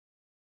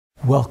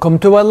Welcome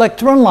to our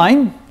lecture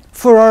online.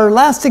 For our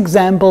last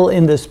example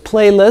in this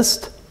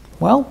playlist,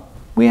 well,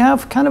 we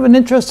have kind of an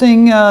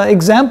interesting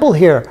example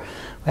here.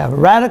 We have a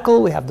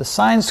radical, we have the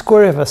sine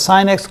square, we have a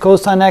sine x,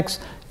 cosine x.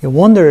 You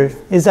wonder,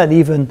 is that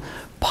even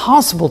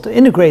possible to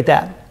integrate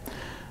that?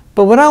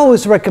 But what I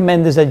always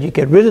recommend is that you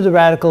get rid of the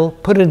radical,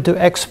 put it into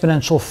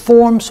exponential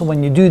form, so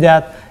when you do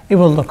that, it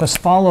will look as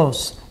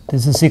follows.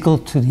 This is equal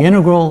to the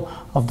integral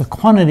of the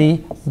quantity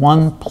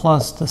 1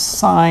 plus the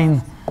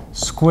sine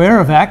square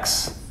of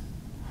x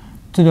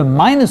to the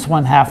minus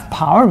 1/2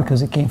 power,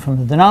 because it came from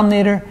the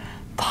denominator,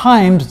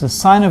 times the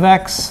sine of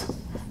x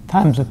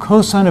times the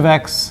cosine of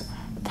x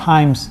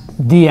times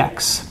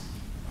dx.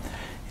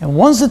 And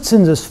once it's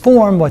in this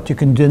form, what you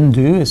can then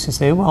do is you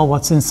say, well,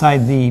 what's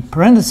inside the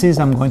parentheses?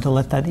 I'm going to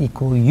let that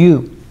equal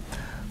u.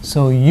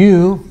 So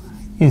u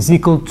is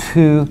equal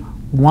to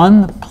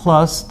 1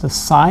 plus the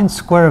sine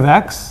square of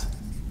x.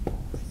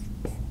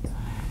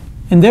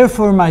 And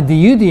therefore my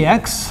du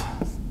dx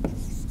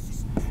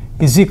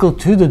is equal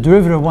to, the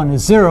derivative of 1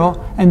 is 0,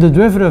 and the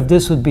derivative of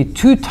this would be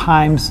 2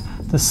 times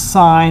the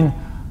sine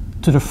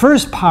to the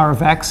first power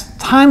of x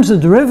times the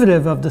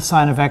derivative of the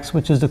sine of x,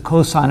 which is the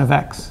cosine of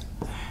x.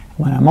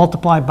 When I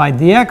multiply by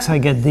dx, I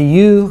get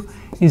du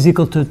is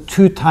equal to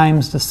 2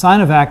 times the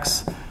sine of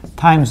x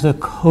times the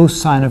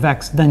cosine of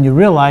x. Then you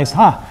realize,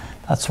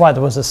 that's why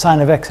there was a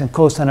sine of x and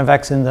cosine of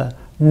x in the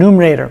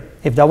numerator.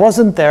 If that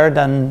wasn't there,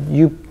 then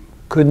you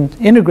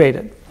couldn't integrate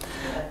it.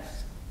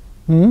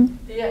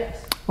 dx.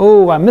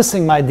 Oh, I'm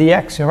missing my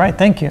dx. You're right,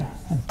 thank you.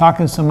 I'm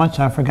talking so much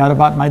I forgot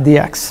about my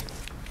dx.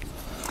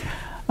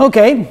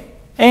 Okay,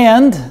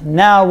 and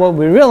now what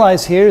we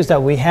realize here is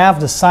that we have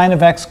the sine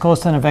of x,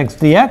 cosine of x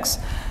dx,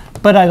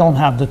 but I don't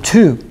have the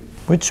 2,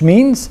 which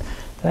means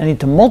that I need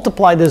to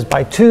multiply this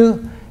by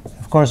 2,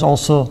 of course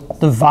also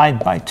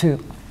divide by 2.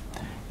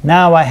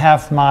 Now I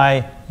have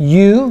my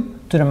u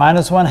to the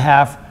minus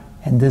 1/2,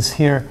 and this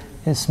here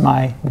is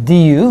my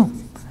du.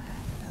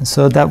 And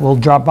so that will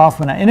drop off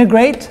when I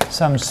integrate.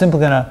 So I'm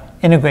simply going to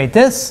integrate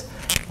this.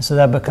 So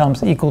that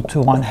becomes equal to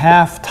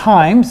 1/2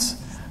 times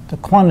the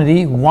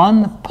quantity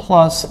 1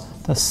 plus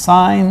the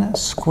sine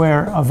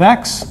square of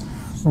x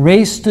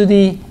raised to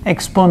the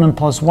exponent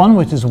plus 1,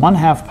 which is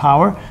 1/2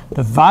 power,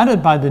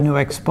 divided by the new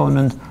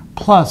exponent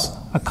plus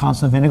a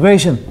constant of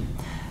integration.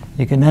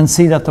 You can then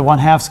see that the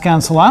 1/2s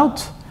cancel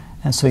out.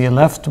 And so you're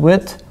left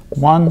with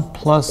 1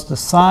 plus the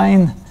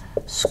sine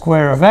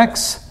square of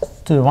x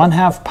to the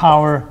 1/2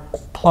 power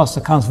plus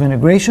the constant of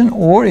integration,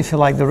 or if you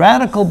like the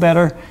radical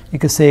better, you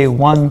could say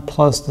 1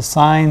 plus the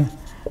sine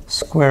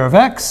square of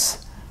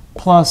x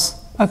plus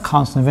a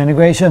constant of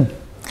integration.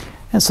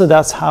 And so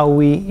that's how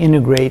we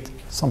integrate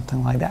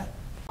something like that.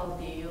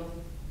 Du.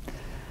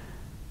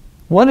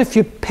 What if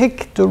you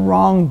pick the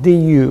wrong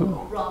du?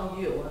 Wrong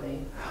u, I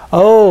mean.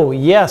 Oh,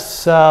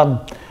 yes.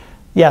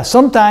 Yeah,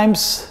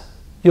 sometimes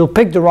you'll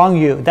pick the wrong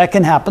u. That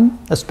can happen,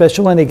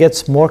 especially when it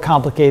gets more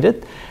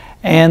complicated.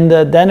 And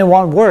then it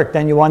won't work.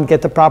 Then you won't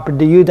get the proper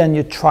du, then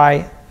you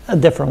try a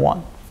different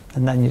one.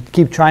 And then you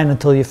keep trying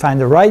until you find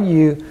the right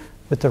u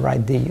with the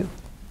right du.